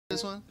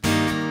this one?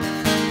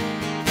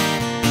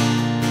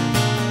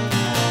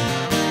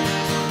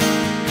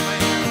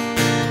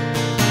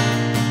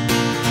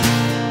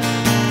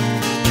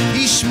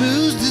 He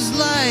schmoozed his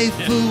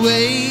life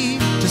away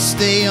to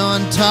stay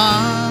on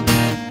top,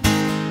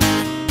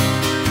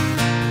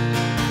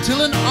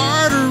 till an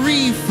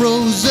artery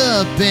froze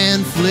up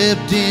and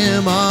flipped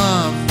him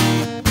off.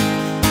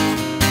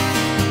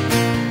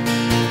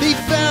 They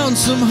found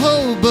some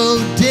hobo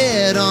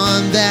dead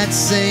on that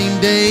same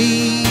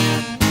day,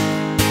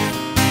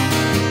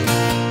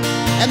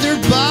 and their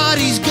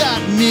bodies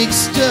got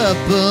mixed up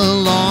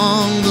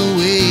along the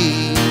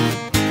way.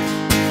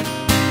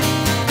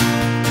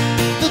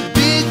 The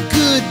big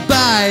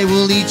goodbye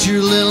will eat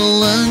your little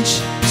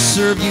lunch,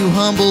 serve you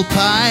humble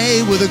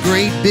pie with a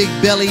great big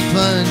belly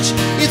punch.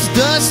 It's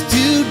dust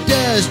to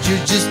dust,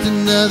 you're just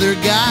another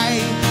guy.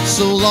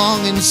 So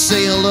long and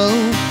say hello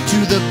to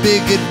the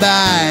big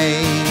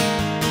goodbye.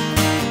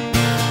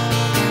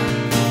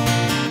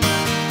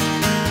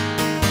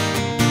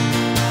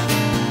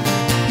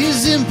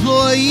 His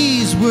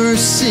employees were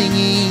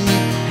singing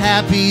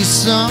happy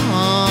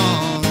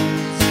songs.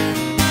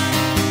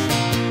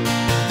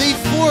 They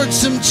forged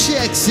some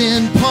checks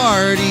and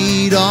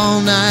partied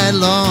all night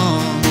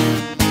long.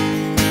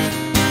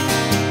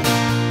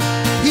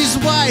 His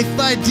wife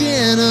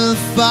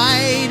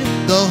identified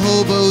the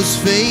hobo's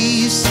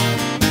face.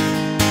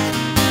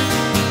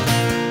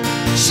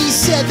 She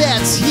said,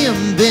 "That's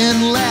him,"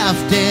 then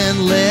laughed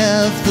and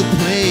left the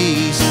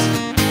place.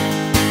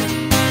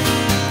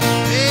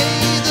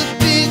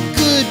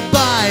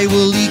 I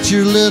will eat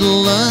your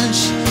little lunch,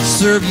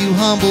 serve you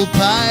humble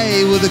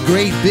pie with a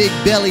great big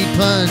belly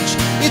punch.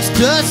 It's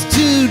dust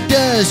to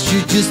dust,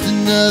 you're just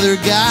another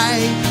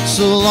guy.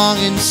 So long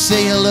and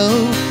say hello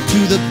to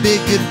the big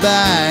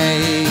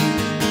goodbye.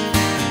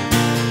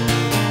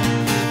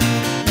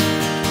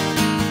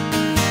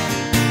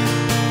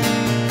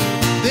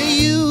 They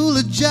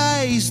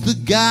eulogized the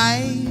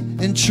guy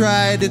and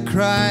tried to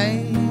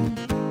cry,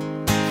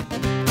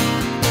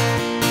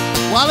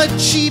 while a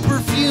cheaper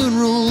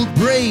funeral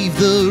braved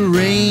the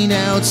rain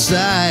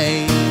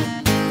outside.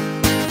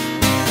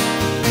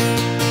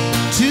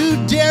 Two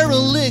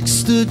derelicts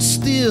stood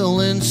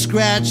still and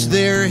scratched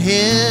their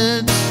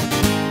heads,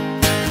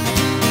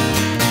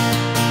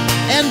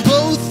 and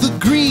both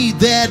agreed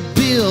that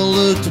Bill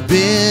looked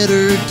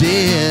better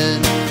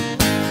dead.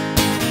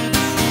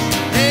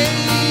 Hey,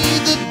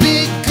 the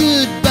big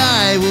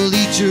goodbye will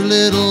eat your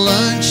little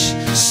lunch,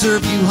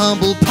 serve you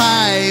humble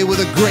pie with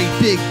a great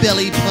big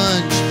belly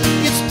punch.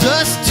 It's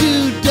dust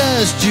to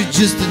dust, you're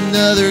just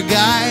another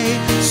guy.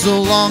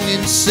 So long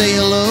and say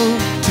hello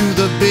to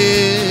the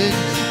big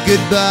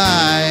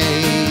goodbye.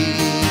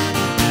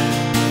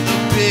 The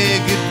big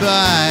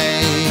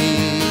goodbye.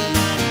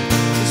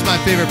 This is my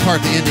favorite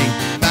part, the ending.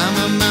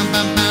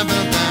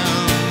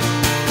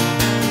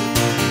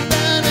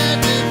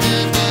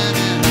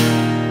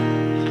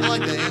 I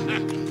like that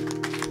ending.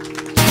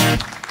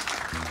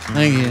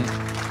 Thank you.